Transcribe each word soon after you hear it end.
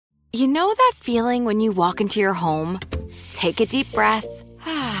You know that feeling when you walk into your home, take a deep breath,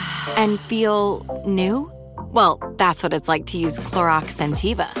 and feel new? Well, that's what it's like to use Clorox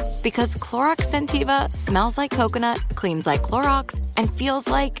Scentiva. Because Clorox Scentiva smells like coconut, cleans like Clorox, and feels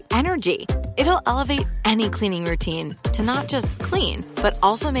like energy. It'll elevate any cleaning routine to not just clean, but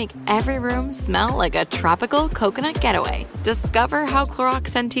also make every room smell like a tropical coconut getaway. Discover how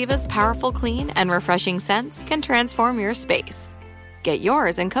Clorox Scentiva's powerful clean and refreshing scents can transform your space. Get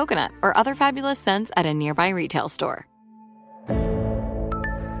yours in coconut or other fabulous scents at a nearby retail store.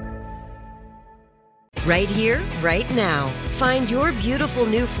 Right here, right now. Find your beautiful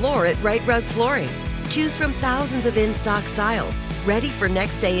new floor at Rite Rug Flooring. Choose from thousands of in-stock styles, ready for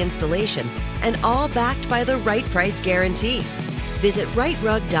next day installation, and all backed by the right price guarantee. Visit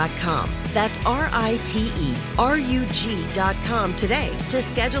riterug.com. That's RITERUG.com today to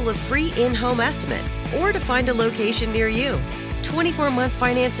schedule a free in-home estimate or to find a location near you. 24-month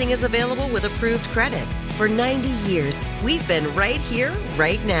financing is available with approved credit. For 90 years, we've been right here,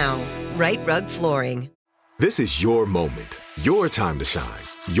 right now. Rite Rug Flooring. This is your moment, your time to shine,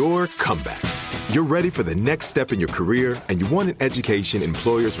 your comeback. You're ready for the next step in your career, and you want an education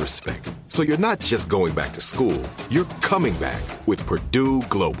employers respect. So you're not just going back to school, you're coming back with Purdue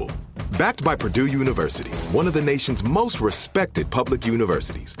Global. Backed by Purdue University, one of the nation's most respected public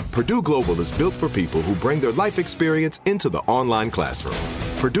universities, Purdue Global is built for people who bring their life experience into the online classroom.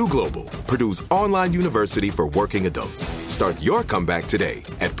 Purdue Global, Purdue's online university for working adults. Start your comeback today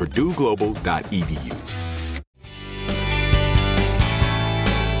at purdueglobal.edu.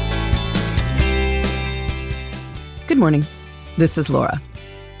 Good morning. This is Laura.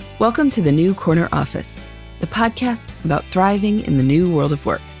 Welcome to the New Corner Office, the podcast about thriving in the new world of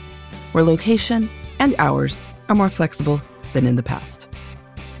work, where location and hours are more flexible than in the past.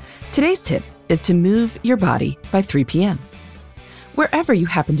 Today's tip is to move your body by 3 p.m. Wherever you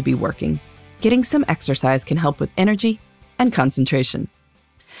happen to be working, getting some exercise can help with energy and concentration.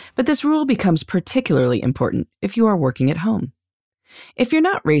 But this rule becomes particularly important if you are working at home. If you're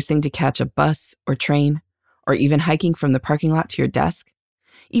not racing to catch a bus or train, or even hiking from the parking lot to your desk,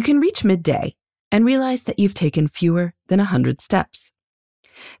 you can reach midday and realize that you've taken fewer than 100 steps.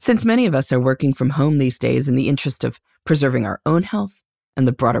 Since many of us are working from home these days in the interest of preserving our own health and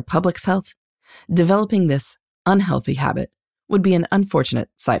the broader public's health, developing this unhealthy habit would be an unfortunate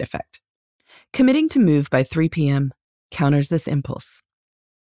side effect. Committing to move by 3 p.m. counters this impulse.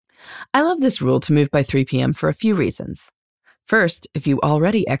 I love this rule to move by 3 p.m. for a few reasons. First, if you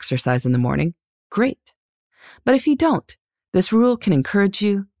already exercise in the morning, great. But if you don't, this rule can encourage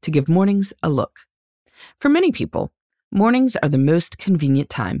you to give mornings a look. For many people, mornings are the most convenient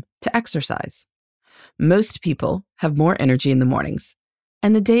time to exercise. Most people have more energy in the mornings,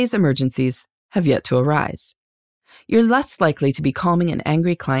 and the day's emergencies have yet to arise. You're less likely to be calming an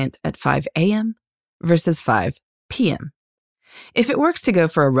angry client at 5 a.m. versus 5 p.m. If it works to go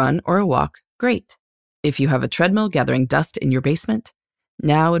for a run or a walk, great. If you have a treadmill gathering dust in your basement,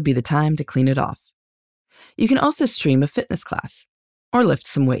 now would be the time to clean it off. You can also stream a fitness class or lift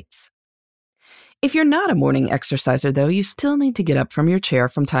some weights. If you're not a morning exerciser, though, you still need to get up from your chair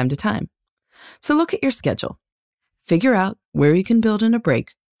from time to time. So look at your schedule. Figure out where you can build in a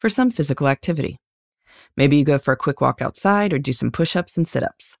break for some physical activity. Maybe you go for a quick walk outside or do some push-ups and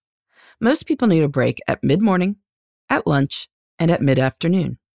sit-ups. Most people need a break at mid-morning, at lunch, and at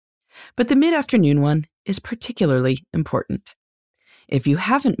mid-afternoon. But the mid-afternoon one is particularly important. If you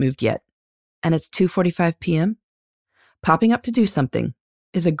haven't moved yet, and it's 2:45 p.m., popping up to do something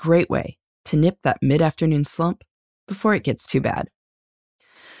is a great way to nip that mid-afternoon slump before it gets too bad.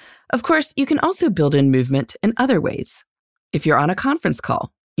 Of course, you can also build in movement in other ways. If you're on a conference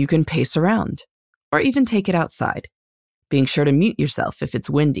call, you can pace around, or even take it outside, being sure to mute yourself if it's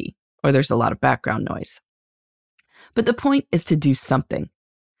windy or there's a lot of background noise. But the point is to do something.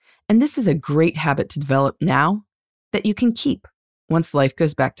 And this is a great habit to develop now that you can keep once life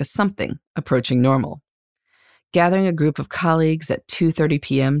goes back to something approaching normal. Gathering a group of colleagues at 2:30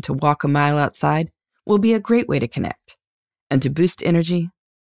 p.m. to walk a mile outside will be a great way to connect and to boost energy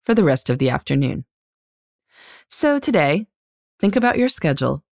for the rest of the afternoon. So today, think about your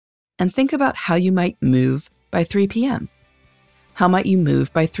schedule and think about how you might move by 3 p.m. How might you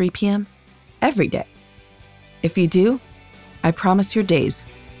move by 3 p.m. every day? If you do, I promise your days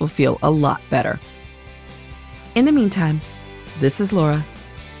will feel a lot better. In the meantime, this is Laura.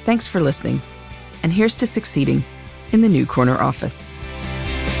 Thanks for listening. And here's to succeeding in the New Corner Office.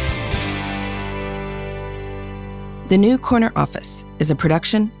 The New Corner Office is a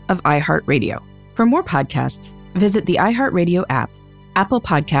production of iHeartRadio. For more podcasts, visit the iHeartRadio app, Apple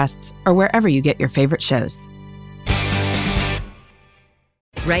Podcasts, or wherever you get your favorite shows.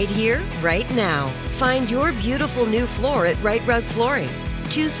 Right here, right now. Find your beautiful new floor at Right Rug Flooring.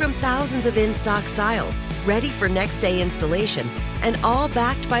 Choose from thousands of in-stock styles, ready for next day installation, and all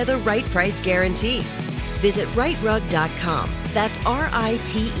backed by the right price guarantee. Visit rightrug.com. That's RITERUG.com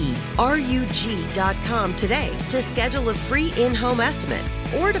today to schedule a free in-home estimate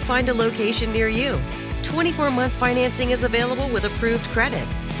or to find a location near you. 24-month financing is available with approved credit.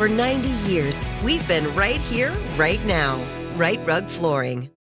 For 90 years, we've been right here, right now. Right Rug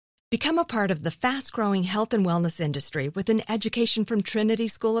Flooring. Become a part of the fast-growing health and wellness industry with an education from Trinity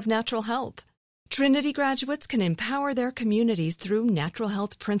School of Natural Health. Trinity graduates can empower their communities through natural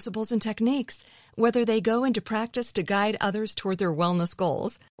health principles and techniques, whether they go into practice to guide others toward their wellness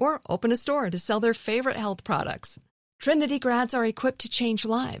goals or open a store to sell their favorite health products. Trinity grads are equipped to change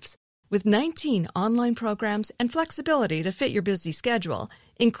lives with 19 online programs and flexibility to fit your busy schedule,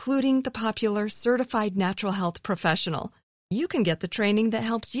 including the popular Certified Natural Health Professional. You can get the training that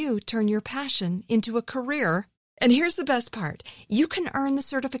helps you turn your passion into a career. And here's the best part. You can earn the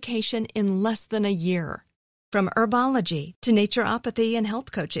certification in less than a year. From herbology to naturopathy and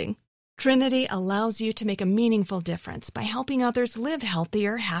health coaching, Trinity allows you to make a meaningful difference by helping others live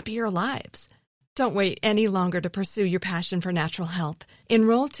healthier, happier lives. Don't wait any longer to pursue your passion for natural health.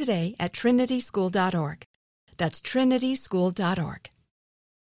 Enroll today at trinityschool.org. That's trinityschool.org.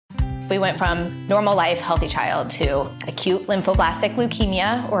 We went from normal life, healthy child to acute lymphoblastic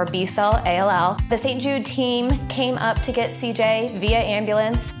leukemia, or B-cell ALL. The St. Jude team came up to get CJ via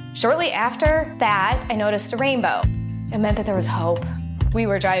ambulance. Shortly after that, I noticed a rainbow. It meant that there was hope. We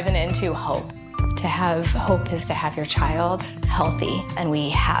were driving into hope. To have hope is to have your child healthy, and we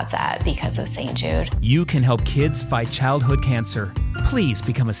have that because of St. Jude. You can help kids fight childhood cancer. Please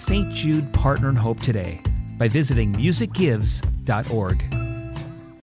become a St. Jude Partner in Hope today by visiting musicgives.org.